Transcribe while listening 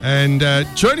And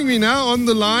joining me now on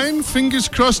the line, fingers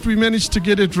crossed we managed to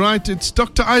get it right, it's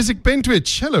Dr. Isaac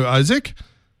Bentwich. Hello, Isaac.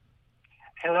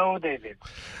 Hello, David.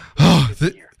 Oh,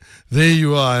 there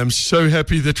you are. I'm so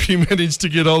happy that we managed to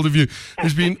get hold of you.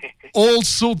 There's been all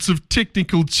sorts of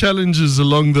technical challenges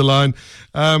along the line.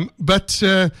 But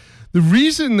the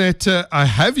reason that I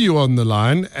have you on the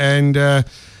line, and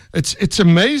it's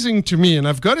amazing to me, and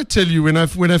I've got to tell you, when I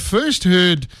first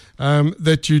heard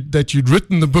that you'd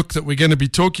written the book that we're going to be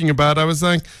talking about, I was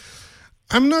like,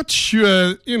 I'm not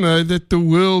sure, that the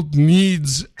world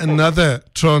needs another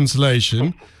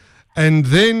translation. And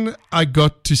then I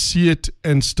got to see it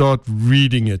and start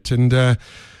reading it. And,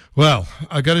 well,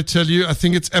 I got to tell you, I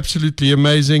think it's absolutely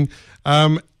amazing.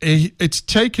 It's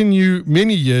taken you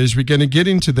many years. We're going to get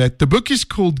into that. The book is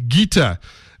called Gita,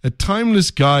 A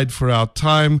Timeless Guide for Our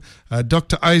Time.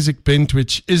 Dr. Isaac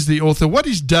Bentwich is the author. What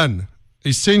he's done,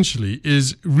 essentially,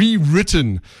 is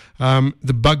rewritten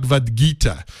the Bhagavad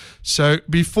Gita. So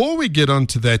before we get on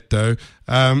to that, though,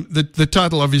 the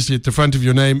title, obviously, at the front of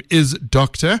your name is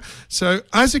Doctor. So,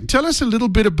 Isaac, tell us a little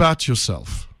bit about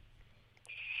yourself.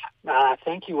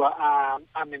 Thank you. I'm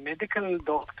a medical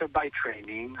doctor by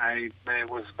training. I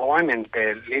was born and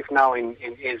live now in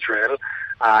Israel,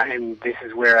 and this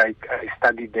is where I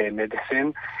studied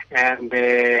medicine, and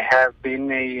have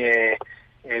been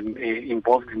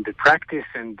involved in the practice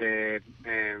and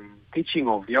teaching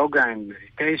of yoga and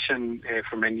meditation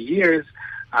for many years.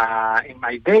 In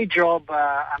my day job,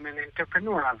 I'm an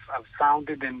entrepreneur. I've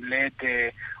founded and led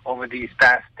over these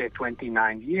past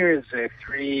 29 years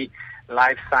 3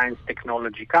 life science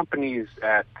technology companies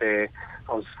that I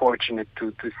was fortunate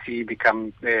to see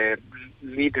become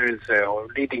leaders or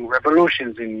leading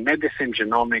revolutions in medicine,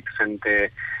 genomics, and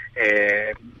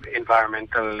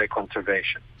environmental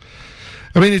conservation.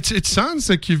 I mean, it sounds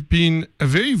like you've been a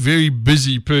very, very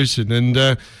busy person,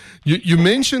 and you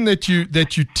mentioned that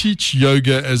you teach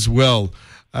yoga as well.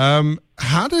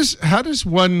 How does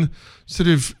one sort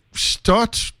of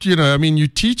start? You're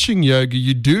teaching yoga,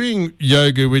 you're doing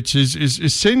yoga, which is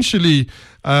essentially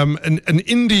an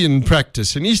Indian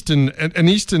practice, an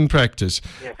Eastern practice,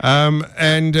 yes.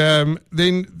 And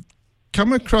then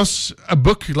come across a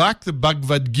book like the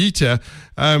Bhagavad Gita,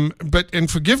 and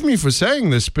forgive me for saying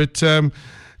this, but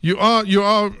you are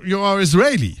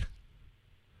Israeli.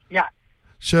 Yeah.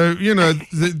 So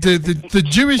the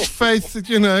Jewish faith,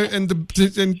 and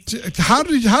how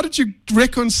did you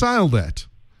reconcile that?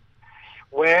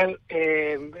 Well,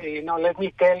 let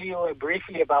me tell you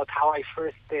briefly about how I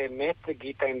first met the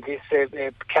Gita, and this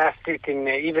cast it in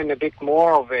even a bit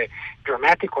more of a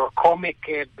dramatic or comic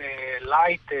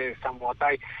light somewhat.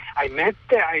 I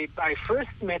first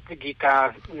met the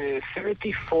Gita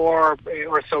 34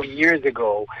 or so years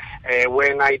ago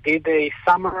when I did a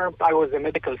summer. I was a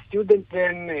medical student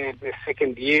then, the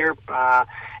second year,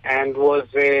 and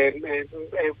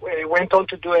went on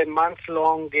to do a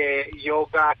month-long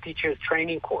yoga teacher's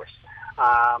training course.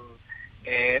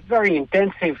 Very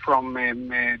intensive from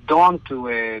dawn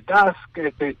to dusk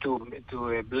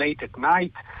to late at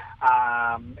night,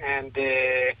 and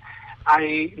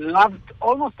I loved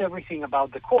almost everything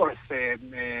about the course. The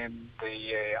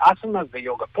asanas, the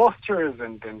yoga postures,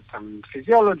 and then some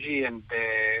physiology and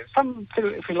some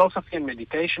philosophy and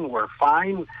meditation were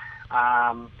fine.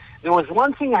 There was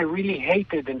one thing I really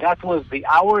hated, and that was the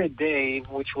hour a day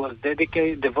which was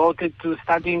devoted to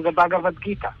studying the Bhagavad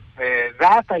Gita.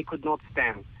 That I could not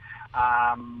stand.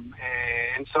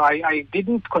 And so I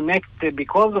didn't connect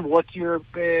because of what you're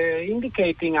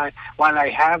indicating. While I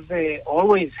have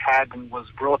always had and was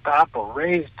brought up or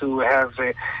raised to have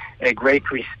a great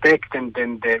respect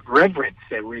and reverence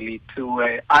really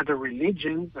to other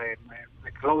religions, a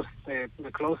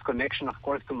close connection, of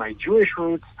course, to my Jewish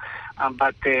roots,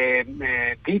 but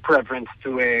deep reverence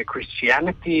to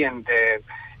Christianity and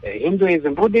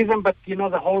Hinduism, Buddhism, but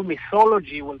the whole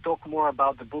mythology, we'll talk more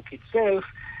about the book itself,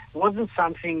 wasn't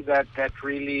something that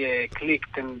really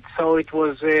clicked. And so it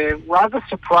was rather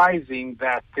surprising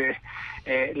that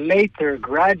later,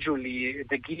 gradually,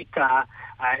 the Gita,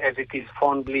 as it is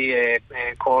fondly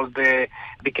called,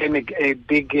 became a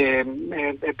big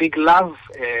love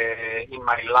in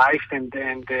my life, and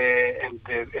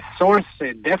a source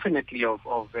definitely of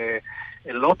a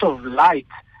lot of light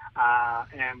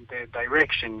and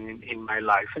direction in my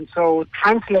life. And so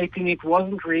translating it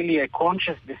wasn't really a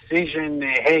conscious decision.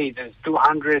 Hey, there's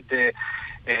 200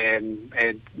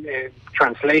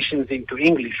 translations into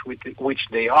English, which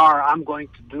they are. I'm going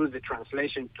to do the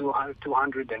translation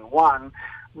 201.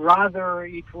 Rather,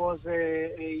 it was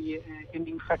an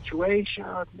infatuation.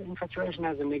 Infatuation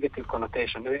has a negative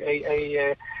connotation.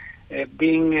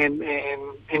 being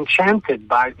enchanted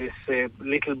by this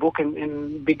little book,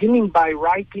 and beginning by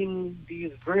writing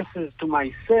these verses to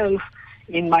myself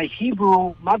in my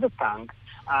Hebrew mother tongue,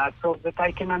 so that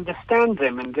I can understand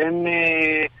them, and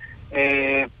then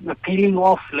peeling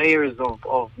off layers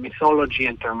of mythology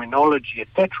and terminology,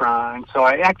 etc. And so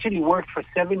I actually worked for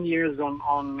 7 years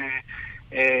on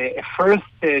a first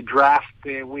draft,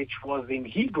 which was in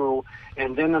Hebrew,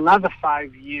 and then another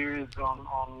 5 years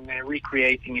on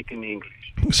recreating it in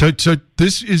English. So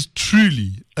this is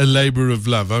truly a labor of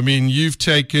love. I mean, you've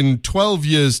taken 12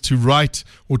 years to write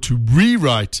or to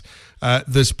rewrite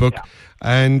this book. Yeah.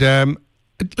 And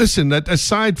listen,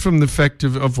 aside from the fact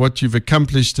of what you've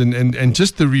accomplished and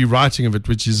just the rewriting of it,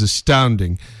 which is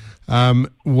astounding,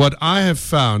 what I have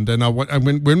found, and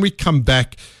when we come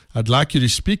back, I'd like you to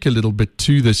speak a little bit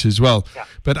to this as well. Yeah.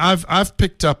 But I've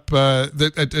picked up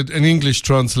an English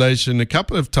translation a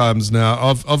couple of times now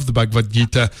of the Bhagavad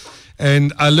Gita,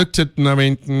 and I looked at it and I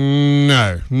went,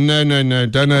 no, don't know,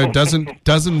 doesn't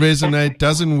resonate,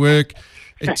 doesn't work.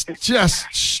 It's just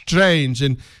strange,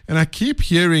 and I keep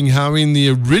hearing how in the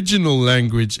original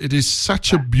language it is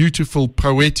such a beautiful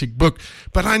poetic book,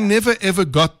 but I never ever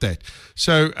got that.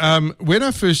 So when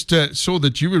I first saw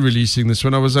that you were releasing this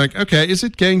one, I was like, okay, is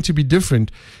it going to be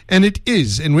different? And it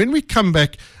is. And when we come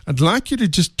back, I'd like you to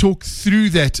just talk through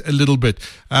that a little bit,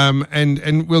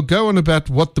 and we'll go on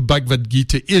about what the Bhagavad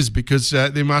Gita is, because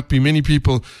there might be many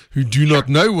people who do not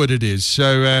know what it is.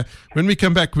 So when we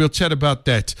come back, we'll chat about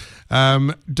that.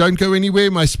 Don't go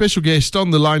anywhere. My special guest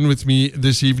on the line with me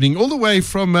this evening, all the way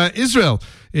from Israel,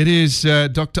 it is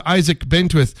Dr. Isaac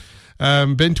Bentwich,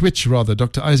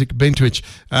 Dr. Isaac Bentwich,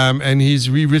 and he's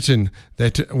rewritten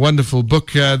that wonderful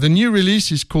book. The new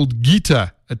release is called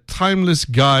Gita, A Timeless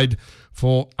Guide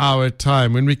for Our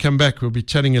Time. When we come back, we'll be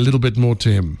chatting a little bit more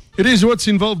to him. It is What's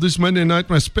Involved this Monday night.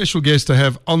 My special guest I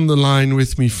have on the line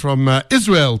with me from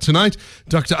Israel tonight,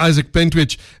 Dr. Isaac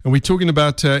Bentwich, and we're talking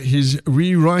about his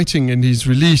rewriting and his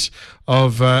release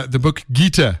of the book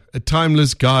Gita, A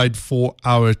Timeless Guide for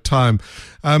Our Time.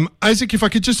 Isaac, if I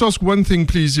could just ask one thing,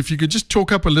 please, if you could just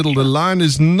talk up a little. The line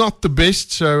is not the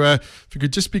best, so if you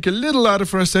could just speak a little louder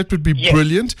for us, that would be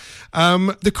brilliant.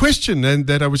 The question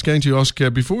that I was going to ask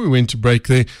before we went to break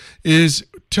there is,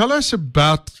 tell us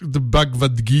about the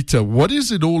Bhagavad Gita. What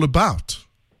is it all about?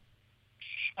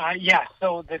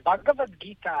 So the Bhagavad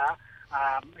Gita,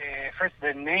 first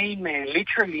the name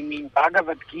literally means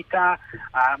Bhagavad Gita,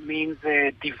 means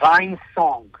divine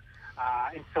song.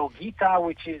 And so Gita,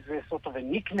 which is sort of a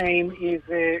nickname,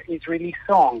 is really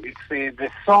song. It's the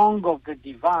song of the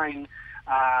divine.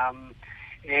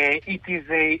 It is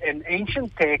an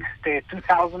ancient text,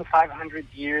 2,500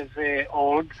 years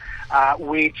old,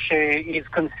 which is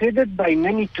considered by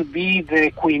many to be the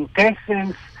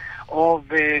quintessence of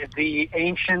the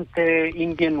ancient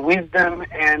Indian wisdom,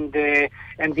 and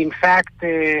in fact,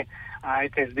 it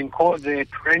has been called the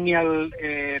perennial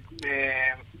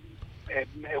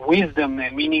wisdom,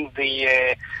 meaning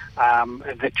the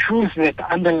truth that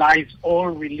underlies all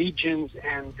religions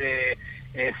and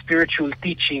spiritual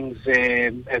teachings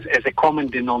as a common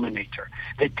denominator.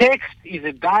 The text is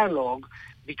a dialogue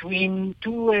between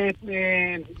two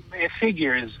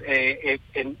figures,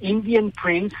 an Indian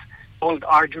prince called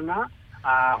Arjuna,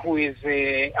 who is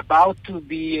about to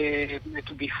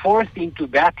be forced into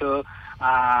battle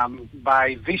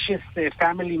by vicious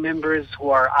family members who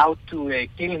are out to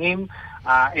kill him,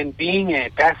 and being a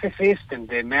pacifist and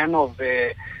a man of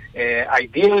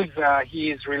ideals,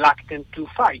 he is reluctant to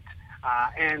fight.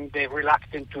 And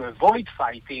reluctant to avoid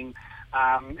fighting,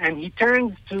 and he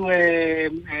turns to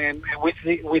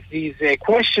with these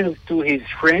questions to his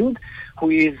friend, who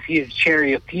is his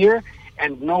charioteer,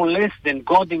 and no less than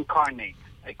God incarnate,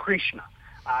 Krishna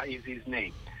is his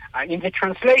name. In the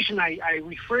translation, I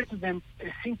refer to them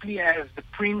simply as the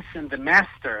prince and the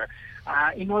master,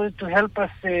 in order to help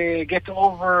us get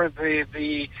over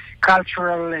the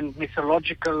cultural and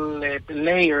mythological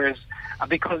layers,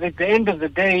 because at the end of the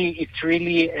day, it's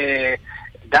really a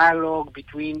dialogue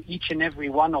between each and every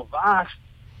one of us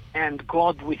and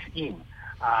God within.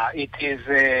 It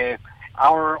is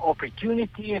our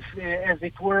opportunity, as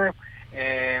it were.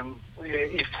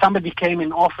 If somebody came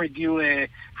and offered you,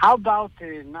 how about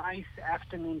a nice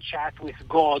afternoon chat with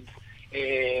God,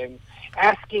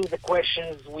 asking the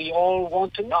questions we all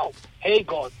want to know. Hey,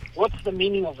 God, what's the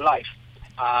meaning of life?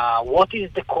 What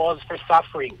is the cause for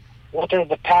suffering? What are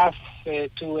the paths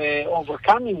to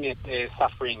overcoming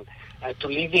suffering, to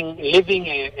living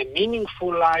a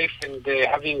meaningful life, and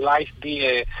having life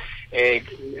be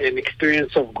an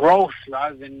experience of growth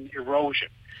rather than erosion?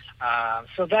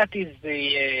 So that is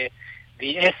the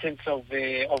essence of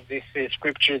this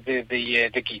scripture, the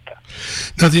Gita.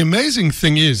 Now, the amazing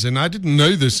thing is, and I didn't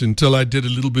know this until I did a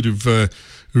little bit of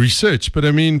research, but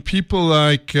I mean, people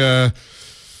like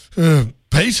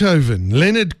Beethoven,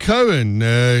 Leonard Cohen,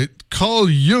 Carl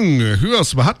Jung, who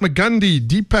else? Mahatma Gandhi,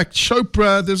 Deepak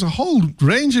Chopra. There's a whole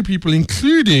range of people,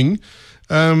 including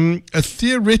a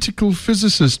theoretical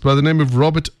physicist by the name of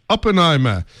Robert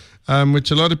Oppenheimer, which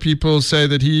a lot of people say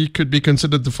that he could be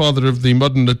considered the father of the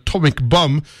modern atomic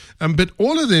bomb. But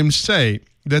all of them say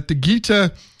that the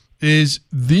Gita is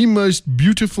the most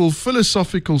beautiful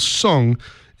philosophical song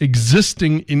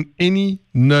existing in any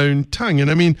known tongue.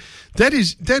 And I mean, that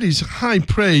is high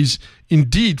praise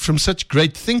indeed from such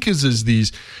great thinkers as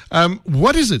these.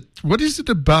 What is it? What is it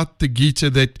about the Gita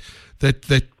that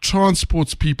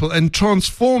transports people and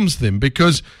transforms them?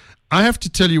 Because I have to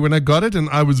tell you, when I got it, and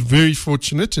I was very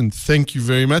fortunate, and thank you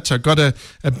very much, I got an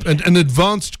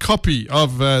advanced copy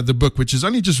of the book, which has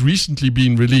only just recently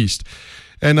been released.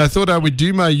 And I thought I would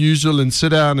do my usual and sit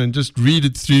down and just read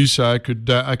it through so I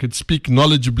could speak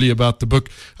knowledgeably about the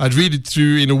book. I'd read it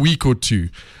through in a week or two.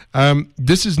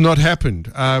 This has not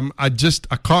happened. I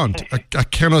can't. I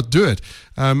cannot do it.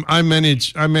 I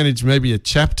manage maybe a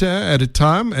chapter at a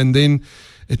time, and then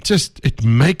it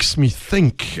makes me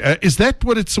think. Is that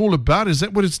what it's all about? Is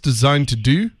that what it's designed to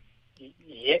do?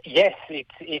 Yes,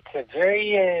 it's a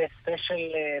very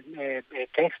special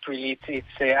text. Really,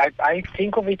 I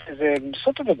think of it as a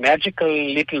sort of a magical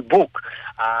little book.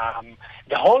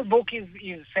 The whole book is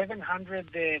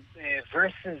 700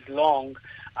 verses long.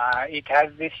 It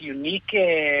has this unique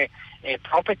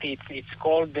property. It's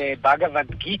called the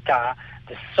Bhagavad Gita,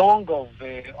 the song of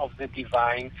the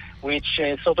divine, which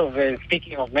sort of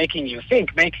speaking of makes you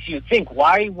think.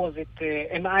 Why was it?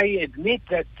 And I admit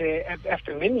that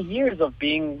after many years of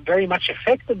being very much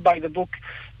affected by the book,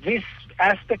 this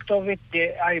aspect of it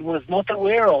I was not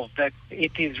aware of, that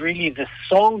it is really the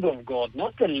song of God,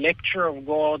 not the lecture of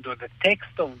God or the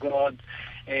text of God.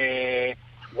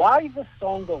 Why the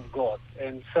song of God?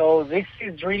 And so this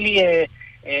is really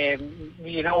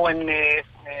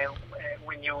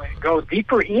when you go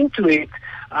deeper into it,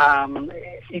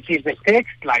 it is a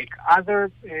text like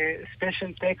other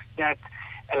special texts that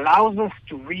allows us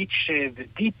to reach the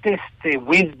deepest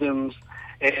wisdoms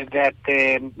that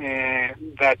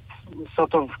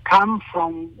sort of come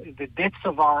from the depths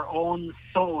of our own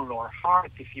soul or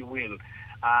heart, if you will.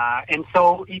 And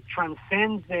so it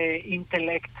transcends the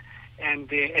intellect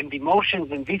and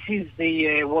emotions, and this is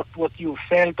the what you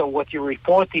felt or what you're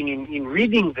reporting in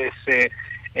reading this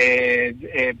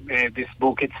this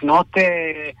book. It's not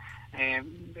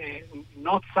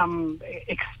not some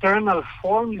external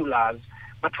formulas,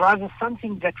 but rather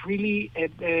something that really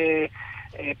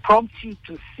prompts you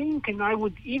to think. And I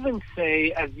would even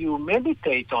say, as you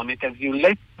meditate on it, as you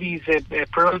let these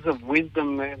pearls of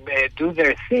wisdom do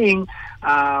their thing,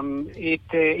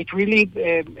 it really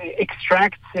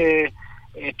extracts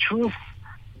truths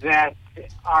that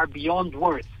are beyond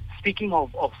words. Speaking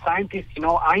of scientists,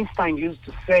 Einstein used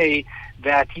to say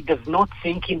that he does not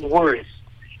think in words,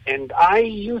 and I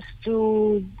used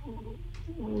to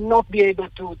not be able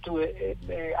to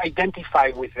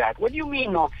identify with that. What do you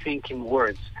mean not think in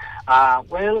words?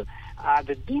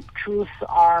 The deep truths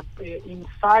are in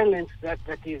silence that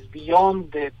is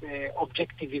beyond the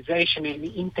objectivization and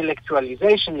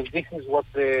intellectualization, and this is what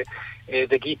the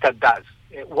Gita does.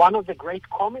 One of the great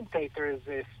commentators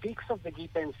speaks of the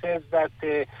Gita and says that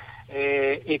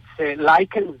it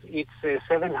likens its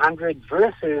 700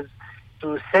 verses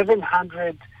to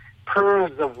 700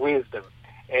 pearls of wisdom.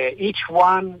 Each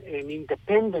one an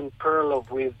independent pearl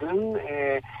of wisdom,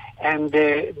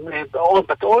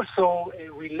 but also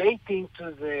relating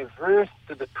to the verse,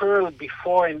 to the pearl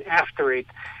before and after it.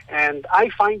 And I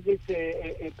find this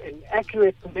an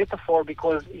accurate metaphor,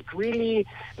 because it really,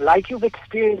 like you've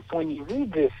experienced when you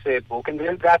read this book, and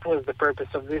that was the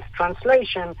purpose of this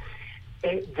translation,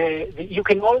 you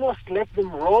can almost let them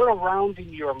roll around in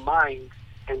your mind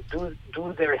and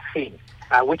do their thing.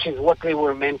 Which is what they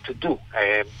were meant to do.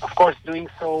 Of course, doing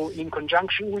so in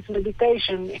conjunction with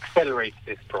meditation accelerates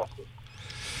this process.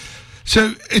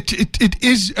 So it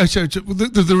is.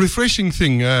 The refreshing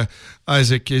thing,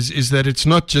 Isaac, is that it's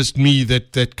not just me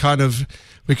that kind of,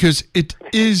 because it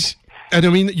is. And I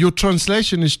mean, your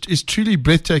translation is truly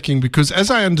breathtaking, because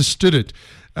as I understood it,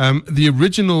 the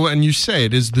original, and you say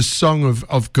it is the song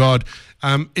of God.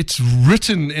 It's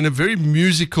written in a very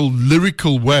musical,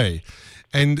 lyrical way.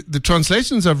 And the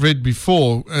translations I've read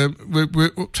before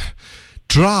were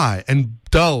dry and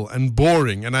dull and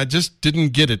boring, and I just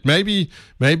didn't get it. Maybe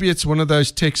it's one of those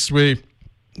texts where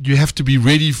you have to be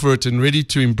ready for it and ready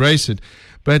to embrace it.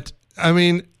 But I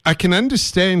mean, I can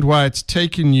understand why it's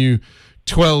taken you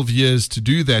 12 years to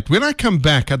do that. When I come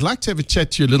back, I'd like to have a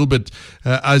chat to you a little bit,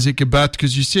 Isaac, about,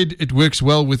 because you said it works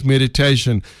well with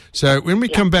meditation. So when we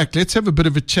come back, let's have a bit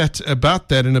of a chat about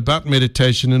that and about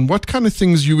meditation and what kind of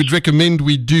things you would recommend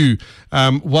we do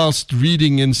whilst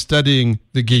reading and studying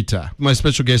the Gita. My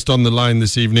special guest on the line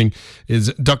this evening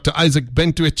is Dr. Isaac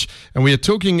Bentwich, and we are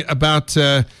talking about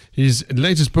his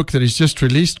latest book that he's just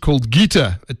released called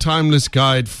Gita, A Timeless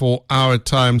Guide for Our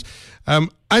Times.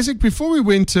 Isaac, before we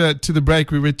went to the break,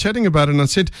 we were chatting about it, and I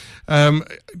said,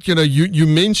 you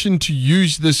mentioned to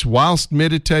use this whilst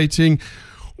meditating.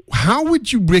 How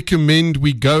would you recommend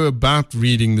we go about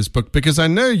reading this book? Because I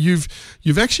know you've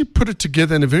actually put it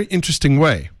together in a very interesting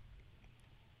way.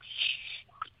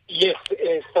 Yes,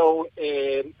 so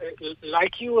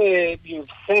like you've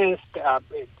sensed,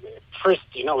 first,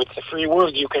 it's a free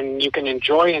world. You can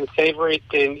enjoy and savor it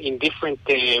in different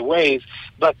ways.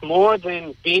 But more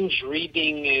than binge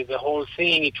reading the whole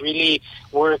thing, it really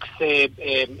works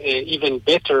even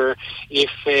better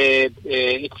if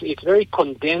it's very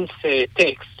condensed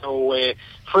text. So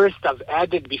first, I've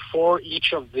added before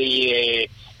each of the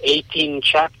 18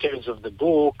 chapters of the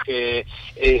book a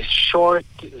short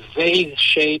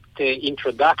vase-shaped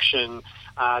introduction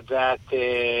that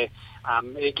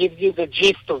it gives you the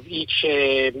gist of each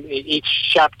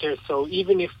chapter. So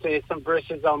even if some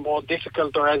verses are more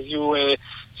difficult, or as you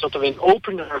sort of an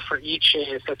opener for each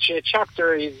such a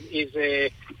chapter is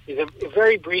a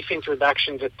very brief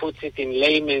introduction that puts it in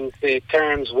layman's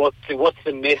terms. What's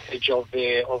the message of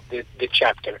the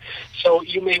chapter? So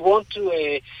you may want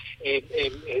to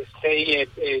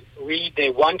read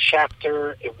one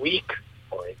chapter a week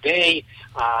or a day.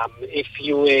 If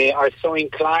you are so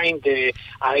inclined,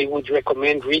 I would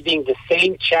recommend reading the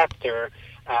same chapter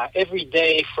every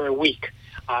day for a week,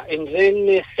 and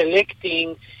then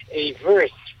selecting a verse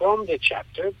from the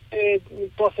chapter,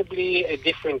 possibly a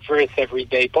different verse every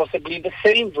day, possibly the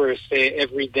same verse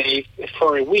every day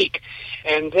for a week.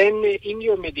 And then in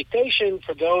your meditation,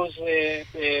 for those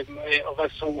of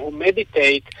us who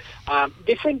meditate,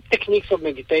 different techniques of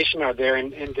meditation are there,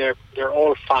 and they're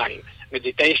all fine.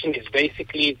 Meditation is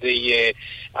basically the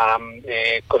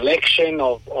collection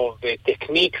of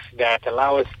techniques that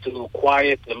allow us to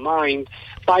quiet the mind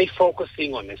by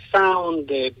focusing on a sound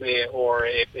or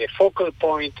a focal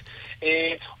point,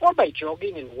 or by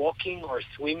jogging and walking or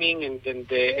swimming and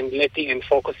letting and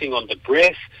focusing on the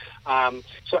breath.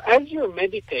 So as you're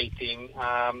meditating,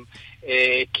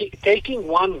 taking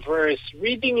one verse,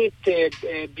 reading it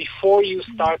before you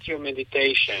start your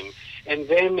meditation, and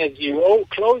then as you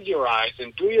close your eyes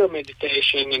and do your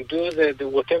meditation and do the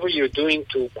whatever you're doing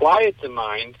to quiet the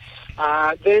mind,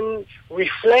 then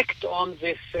reflect on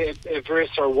this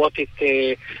verse or what it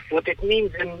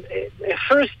means, and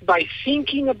first by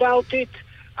thinking about it,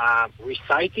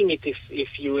 reciting it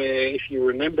if you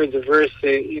remember the verse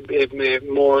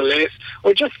more or less,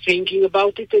 or just thinking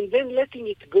about it, and then letting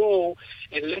it go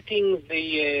and letting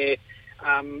the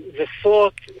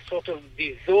thought sort of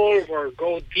dissolve or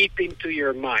go deep into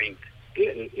your mind.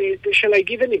 Shall I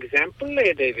give an example,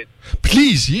 David?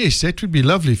 Please, yes, that would be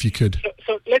lovely if you could.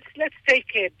 So let's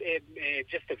take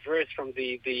just a verse from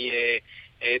the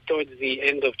towards the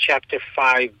end of chapter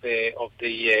 5 of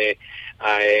the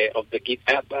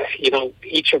Gita.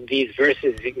 Each of these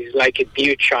verses is like a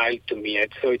dear child to me.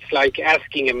 So it's like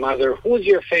asking a mother, "Who's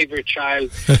your favorite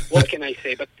child?" What can I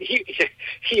say? But here's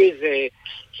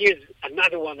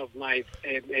another one of my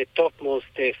topmost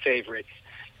favorites,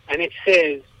 and it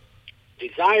says,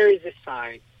 "Desire is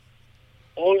aside,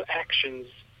 all actions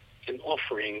an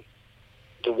offering.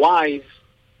 The wise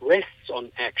rests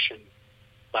on action,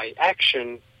 by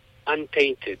action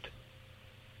untainted.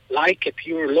 Like a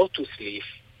pure lotus leaf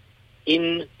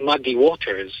in muddy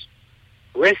waters,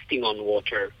 resting on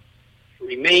water,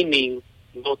 remaining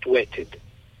not wetted."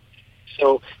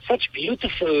 So such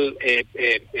beautiful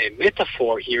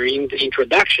metaphor here in the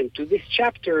introduction to this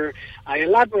chapter. I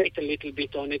elaborate a little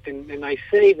bit on it, and I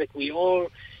say that we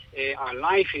all, our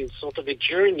life is sort of a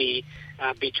journey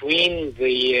between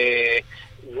the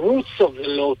roots of the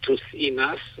lotus in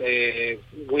us,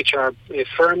 which are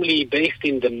firmly based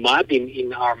in the mud,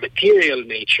 in our material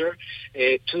nature,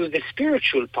 to the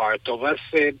spiritual part of us,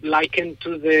 likened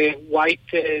to the white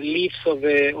leaves of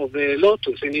a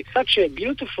lotus. And it's such a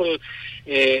beautiful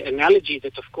analogy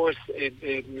that, of course,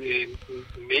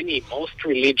 most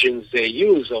religions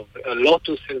use of a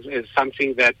lotus as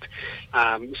something that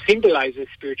symbolizes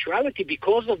spirituality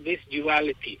because of this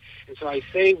duality. And so I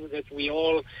say that we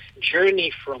all journey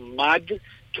from mud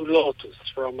to lotus,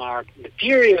 from our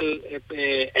material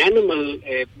animal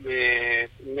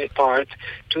part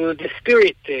to the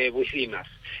spirit within us.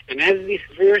 And as this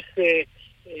verse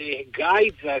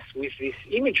guides us with this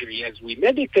imagery, as we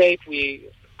meditate, we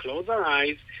close our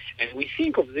eyes and we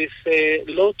think of this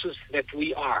lotus that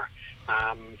we are.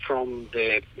 From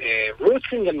the roots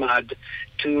in the mud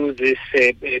to this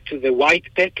to the white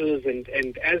petals,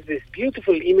 and as this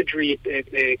beautiful imagery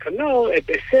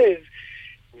says,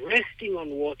 resting on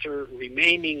water,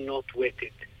 remaining not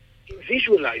wetted.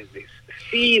 Visualize this.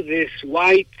 See this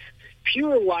white,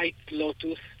 pure white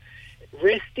lotus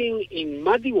resting in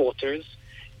muddy waters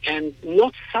and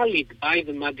not sullied by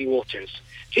the muddy waters.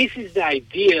 This is the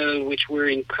ideal which we're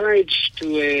encouraged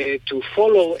to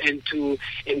follow and to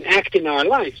enact in our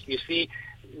lives. You see,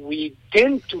 we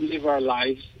tend to live our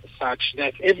lives such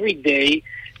that every day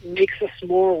makes us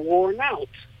more worn out.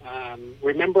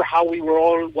 Remember how we were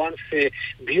all once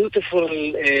beautiful,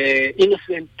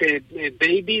 innocent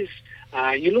babies?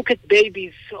 You look at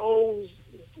babies so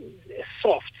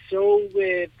soft, so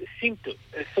simple,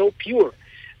 so pure.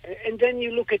 And then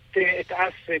you look at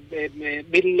us,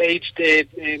 middle-aged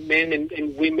men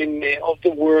and women of the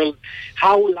world,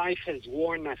 how life has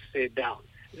worn us down.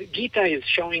 The Gita is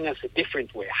showing us a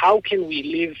different way. How can we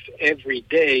live every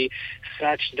day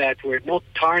such that we're not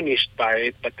tarnished by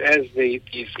it, but as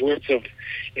these words of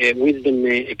wisdom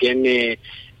again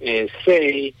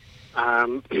say,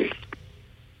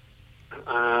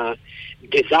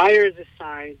 desires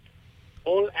aside,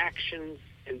 all actions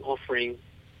and offerings,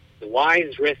 the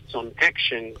wise rests on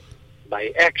action,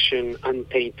 by action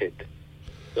untainted.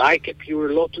 Like a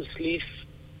pure lotus leaf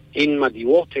in muddy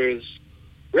waters,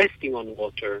 resting on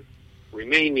water,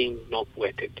 remaining not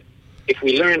wetted. If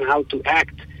we learn how to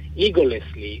act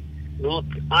egolessly, not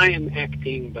I am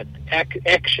acting, but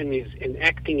action is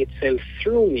enacting itself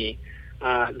through me,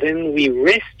 then we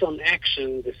rest on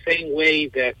action the same way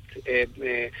that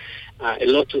a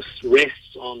lotus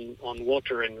rests on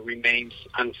water and remains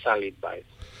unsullied by it.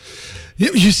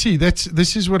 You see,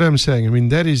 this is what I'm saying. I mean,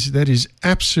 that is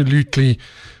absolutely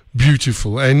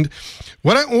beautiful. And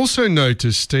what I also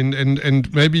noticed,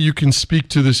 and maybe you can speak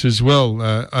to this as well,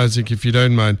 Isaac, if you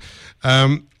don't mind.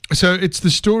 So it's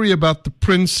the story about the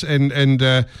prince and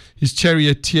his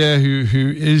charioteer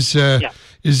who is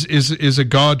a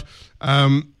god,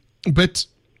 but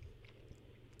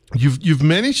you've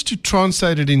managed to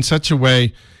translate it in such a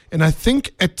way, and I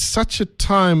think at such a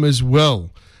time as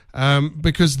well.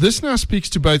 Because this now speaks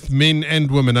to both men and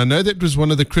women. I know that was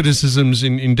one of the criticisms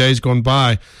in days gone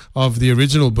by of the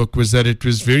original book, was that it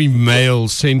was very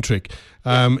male-centric.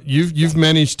 You've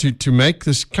managed to make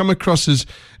this come across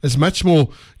as much more,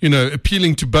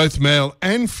 appealing to both male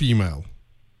and female.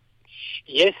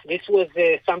 Yes, this was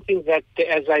something that,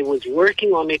 as I was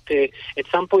working on it, at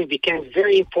some point became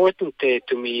very important to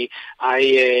me.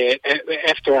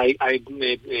 After I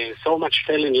so much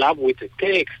fell in love with the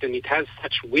text, and it has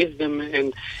such wisdom,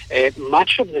 and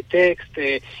much of the text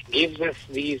gives us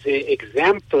these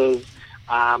examples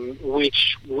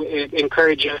which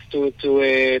encourage us to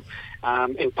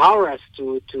empower us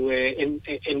to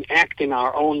enact in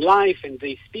our own life. And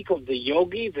they speak of the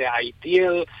yogi, the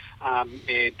ideal,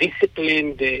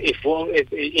 disciplined,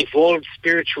 evolved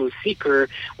spiritual seeker,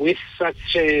 with such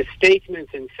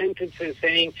statements and sentences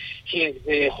saying his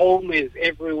home is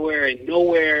everywhere and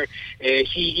nowhere.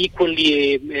 He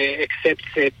equally accepts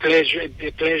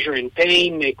pleasure and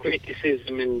pain,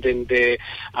 criticism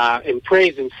and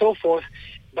praise and so forth.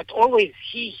 But always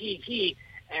he.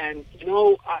 And,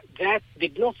 that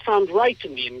did not sound right to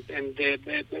me. And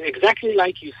exactly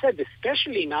like you said,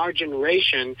 especially in our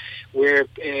generation, where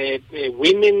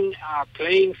women are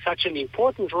playing such an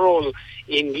important role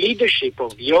in leadership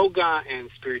of yoga and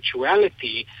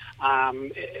spirituality.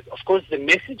 Of course, the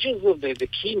messages of the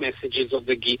key messages of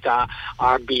the Gita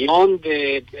are beyond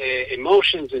the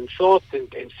emotions and thoughts,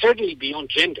 and certainly beyond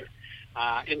gender.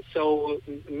 And so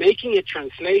making a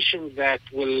translation that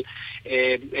will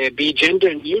be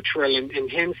gender neutral and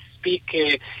hence speak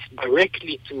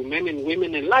directly to men and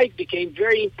women alike became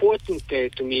very important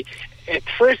to me. At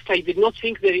first, I did not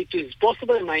think that it is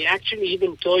possible, and I actually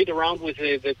even toyed around with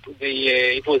it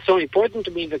was so important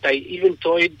to me that I even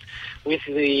toyed with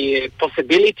the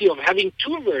possibility of having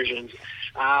two versions.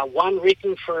 One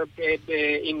written for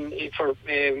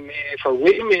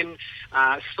women,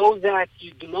 so that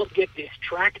you do not get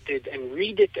distracted and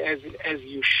read it as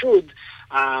you should.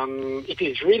 It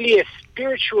is really a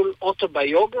spiritual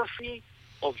autobiography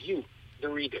of you, the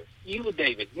reader. You,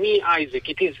 David, me, Isaac.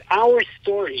 It is our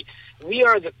story. We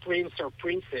are the prince or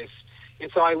princess.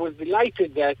 And so I was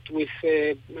delighted that with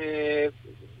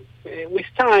with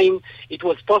time, it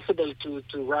was possible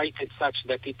to write it such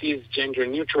that it is gender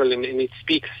neutral and it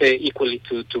speaks equally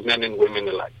to men and women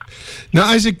alike. Now,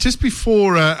 Isaac, just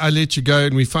before I let you go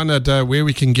and we find out where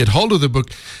we can get hold of the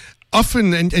book,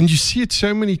 often, and you see it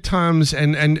so many times,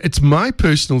 and it's my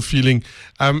personal feeling,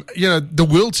 the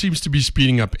world seems to be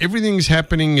speeding up. Everything's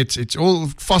happening. It's all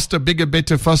faster, bigger,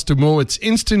 better, faster, more. It's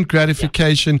instant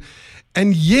gratification. Yeah.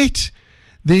 And yet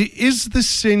there is this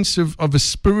sense of a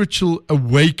spiritual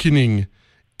awakening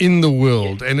in the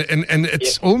world. And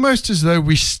it's almost as though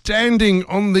we're standing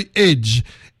on the edge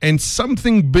and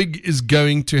something big is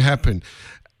going to happen.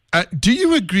 Do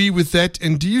you agree with that?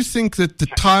 And do you think that the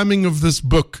timing of this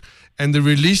book and the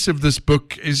release of this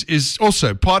book is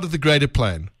also part of the greater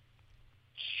plan?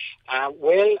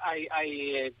 Well,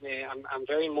 I'm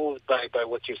very moved by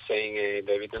what you're saying,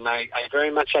 David, and I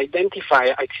very much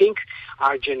identify. I think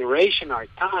our generation, our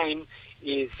time,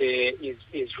 is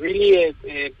really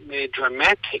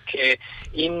dramatic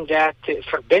in that,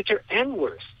 for better and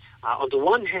worse. On the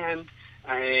one hand,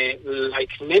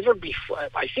 like never before,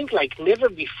 I think like never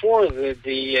before,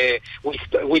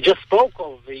 we just spoke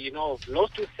of of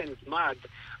lotus and mud.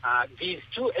 These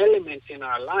two elements in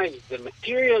our lives, the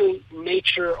material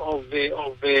nature of the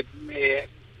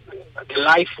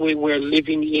life we were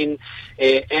living in,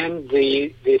 and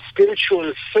the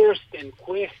spiritual thirst and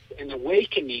quest and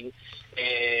awakening,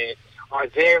 are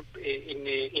there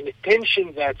in a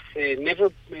tension that's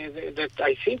that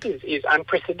I think is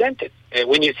unprecedented.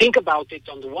 When you think about it,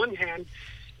 on the one hand,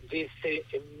 this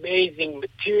amazing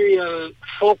material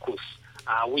focus.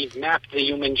 We've mapped the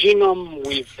human genome.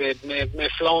 We've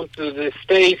flown to the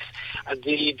space.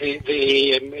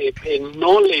 The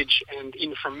knowledge and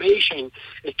information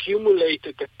accumulate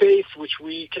at a pace which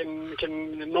we can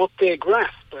not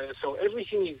grasp. So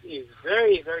everything is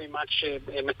very, very much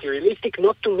materialistic.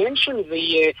 Not to mention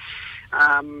the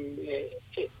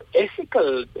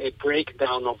ethical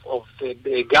breakdown of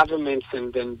the governments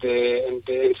and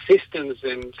the systems,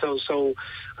 and so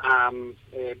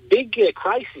big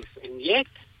crisis, and yet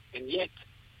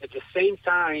at the same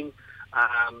time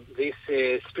this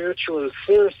spiritual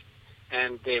thirst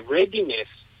and readiness.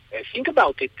 Think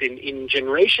about it. In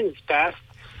generations past,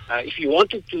 if you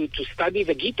wanted to study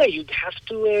the Gita, you'd have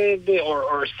to,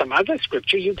 or some other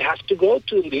scripture, you'd have to go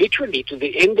to literally to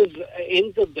the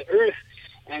ends of the earth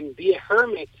and be a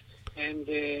hermit. And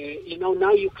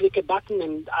now you click a button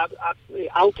and out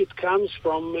it comes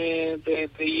from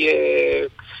the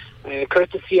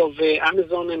courtesy of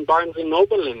Amazon and Barnes and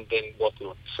Noble and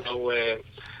whatnot. So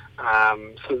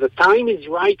the time is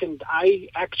right, and I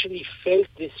actually felt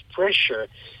this pressure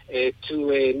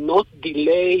to not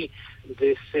delay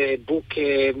this book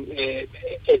a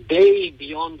day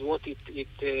beyond what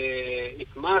it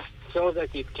must, so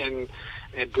that it can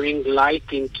bring light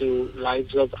into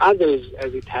lives of others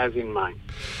as it has in mine.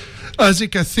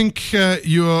 Isaac, I think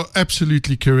you are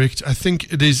absolutely correct. I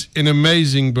think it is an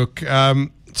amazing book.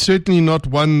 Certainly not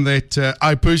one that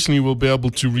I personally will be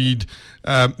able to read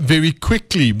very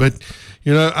quickly, but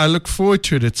I look forward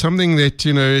to it. It's something that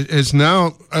has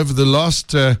now, over the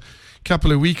last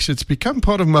couple of weeks, it's become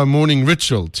part of my morning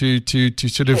ritual to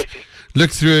sort of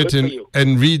look through it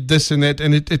and read this and that,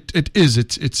 and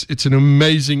it's an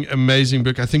amazing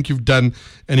book. I think you've done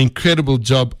an incredible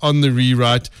job on the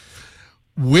rewrite.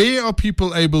 Where are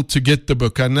people able to get the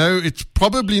book? I know it's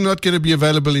probably not going to be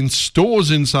available in stores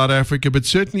in South Africa, but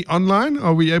certainly online.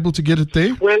 Are we able to get it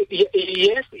there? Well,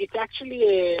 yes, it's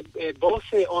actually both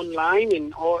online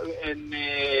and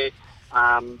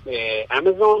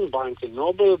Amazon, Barnes &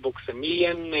 Noble, Books A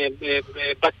Million,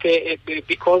 but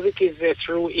because it is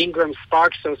through Ingram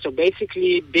Spark, so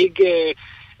basically big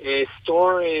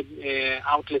store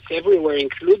outlets everywhere,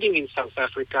 including in South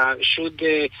Africa, should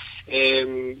be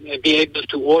able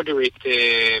to order it.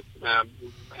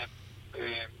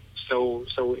 So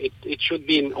it should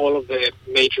be in all of the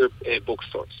major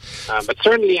bookstores. But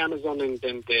certainly Amazon and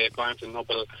Barnes &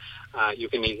 Noble, you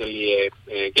can easily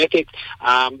get it.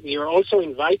 You're also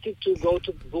invited to go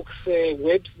to the book's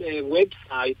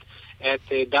website at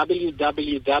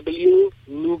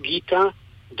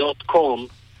www.newgita.com.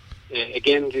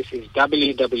 Again, this is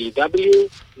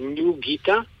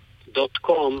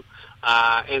www.newgita.com,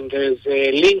 and there's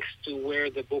links to where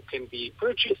the book can be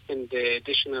purchased and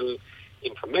additional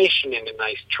information and a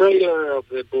nice trailer of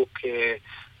the book, and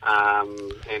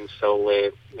so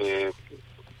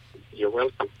you're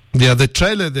welcome. Yeah, the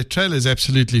trailer is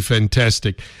absolutely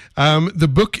fantastic. The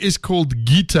book is called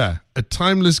Gita, A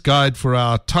Timeless Guide for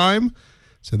Our Time.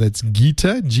 So that's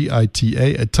Gita, Gita, A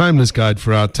Timeless Guide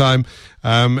for Our Time.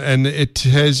 And it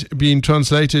has been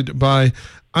translated by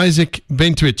Isaac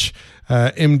Bentwich,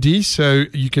 MD. So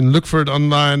you can look for it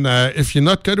online. If you're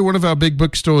not, go to one of our big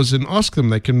bookstores and ask them.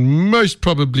 They can most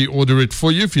probably order it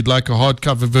for you if you'd like a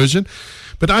hardcover version.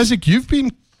 But Isaac, you've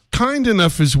been kind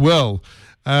enough as well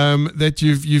that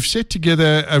you've set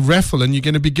together a raffle, and you're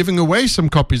going to be giving away some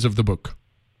copies of the book.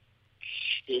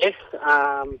 Yes,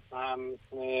 I'm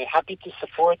happy to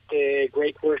support the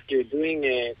great work you're doing,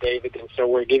 David. And so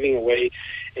we're giving away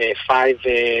 5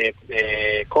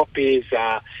 copies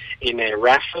in a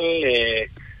raffle.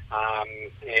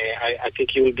 I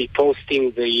think you will be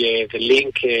posting the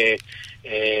link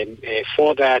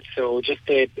for that. So just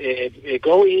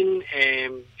go in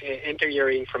and enter your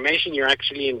information. You're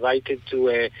actually invited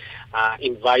to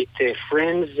invite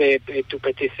friends to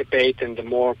participate, and the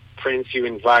more friends you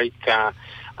invite, the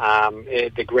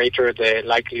greater the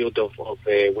likelihood of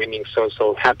winning.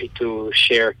 So happy to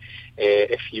share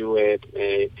a few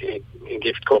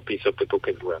gift copies of the book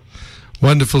as well.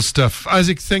 Wonderful stuff.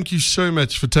 Isaac, thank you so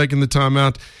much for taking the time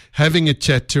out, having a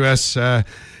chat to us.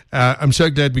 I'm so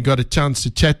glad we got a chance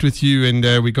to chat with you, and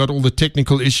we got all the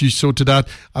technical issues sorted out.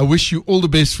 I wish you all the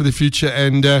best for the future,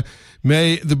 and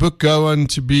may the book go on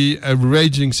to be a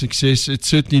raging success. It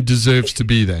certainly deserves to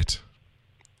be that.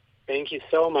 Thank you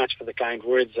so much for the kind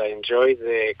words. I enjoyed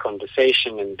the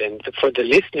conversation. And then for the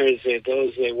listeners,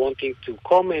 those wanting to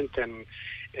comment, I'm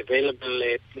available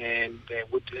and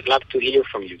would love to hear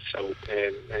from you. So,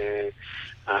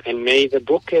 and may the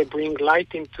book bring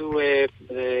light into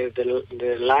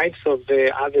the lives of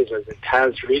the others, as it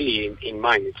has really in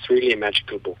mind. It's really a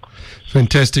magical book.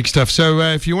 Fantastic stuff. So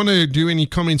if you want to do any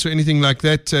comments or anything like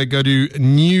that, go to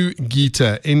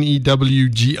newgita,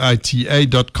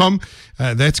 NEWGITA.com.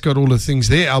 That's got all the things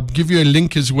there. I'll give you a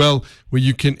link as well where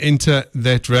you can enter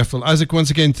that raffle. Isaac,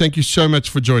 once again, thank you so much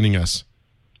for joining us.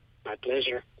 My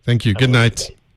pleasure. Thank you. Good night.